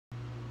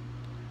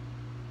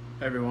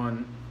Hey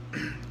everyone,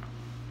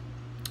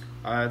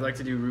 I'd like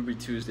to do Ruby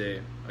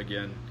Tuesday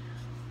again.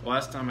 The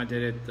last time I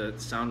did it, the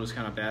sound was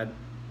kind of bad,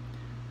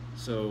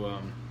 so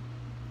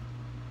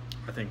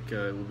I think it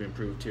will be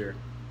improved here.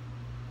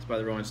 It's by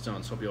the Rolling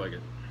Stones. Hope you like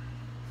it.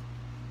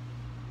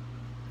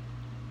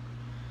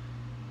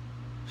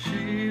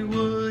 She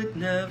would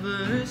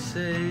never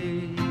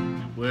say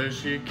where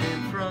she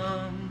came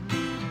from.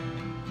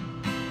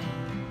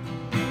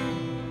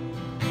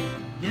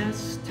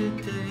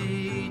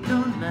 Yesterday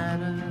don't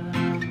matter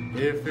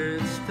if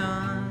it's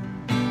done.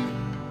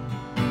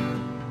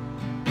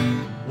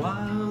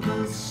 While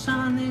the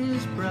sun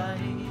is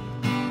bright,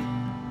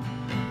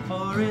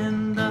 or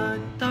in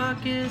the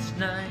darkest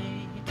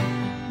night,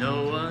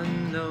 no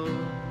one knows.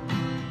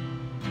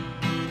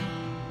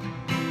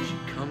 She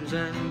comes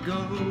and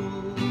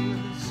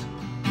goes.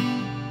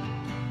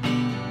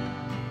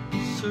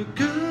 So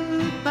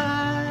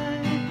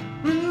goodbye,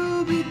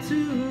 Ruby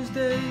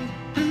Tuesday.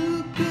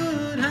 Who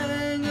could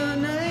hang a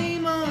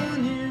name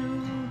on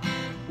you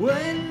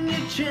when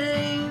you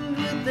change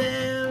with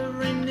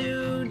every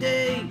new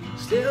day?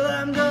 Still,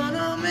 I'm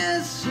gonna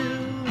miss you.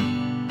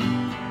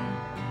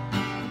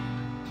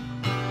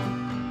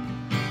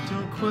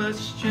 Don't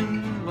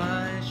question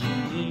why she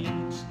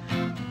needs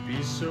to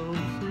be so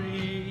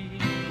free.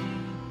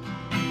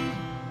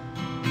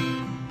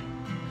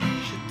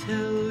 She'll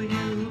tell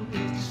you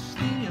it's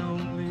the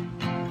only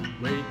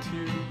way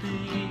to be.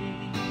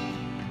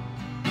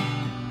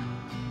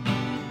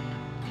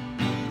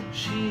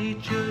 She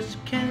just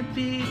can't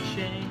be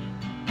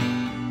chained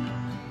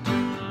to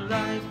a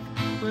life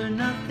where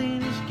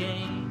nothing's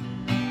gained,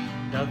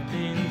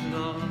 nothing's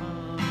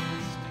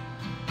lost.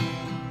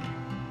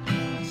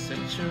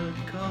 Such a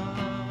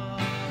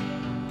cost.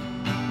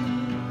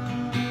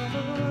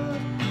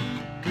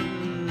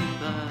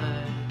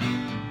 Goodbye,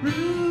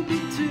 Ruby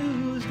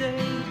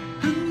Tuesday.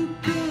 Who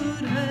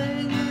could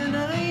hang a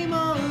name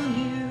on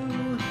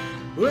you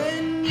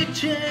when you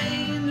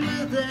change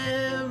with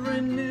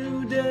every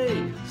new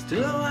day?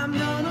 Still, I'm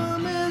gonna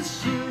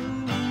miss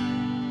you.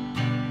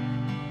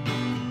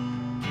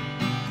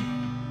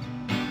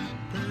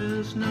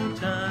 There's no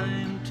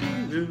time to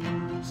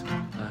lose,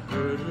 I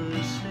heard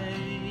her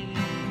say.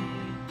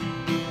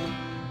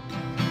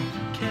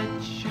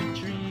 Catch your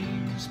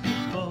dreams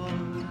before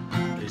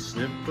they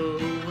slip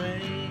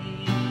away.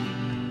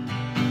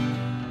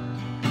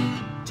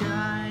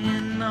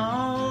 Dying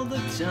all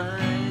the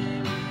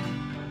time.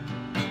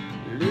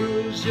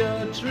 Lose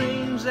your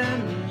dreams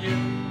and you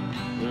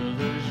will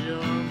lose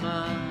your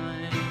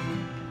mind.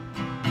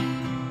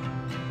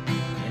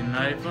 In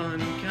life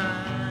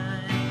unkind.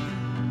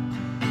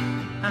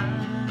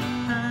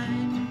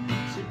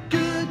 So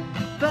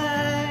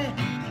goodbye,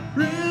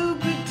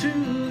 Ruby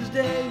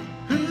Tuesday.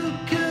 Who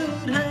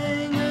could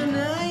hang a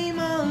name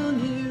on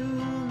you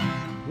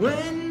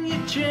when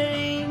you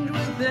change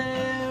with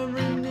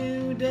every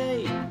new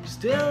day?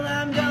 Still,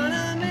 I'm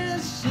gonna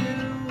miss you.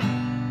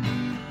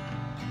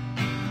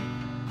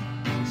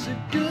 So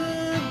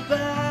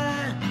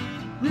goodbye,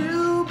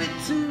 Ruby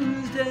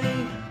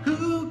Tuesday.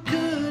 Who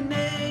could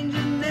hang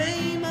your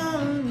name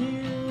on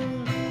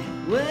you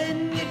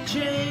when you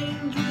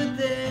change with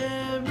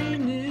every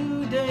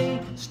new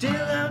day? Still,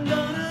 I'm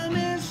gonna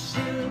miss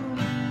you.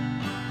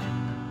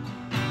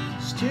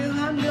 Still,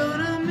 I'm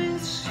gonna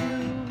miss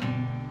you.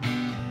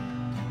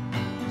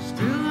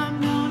 Still,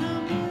 I'm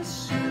gonna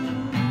miss you.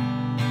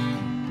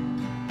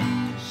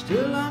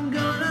 Still, I'm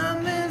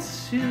gonna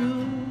miss you.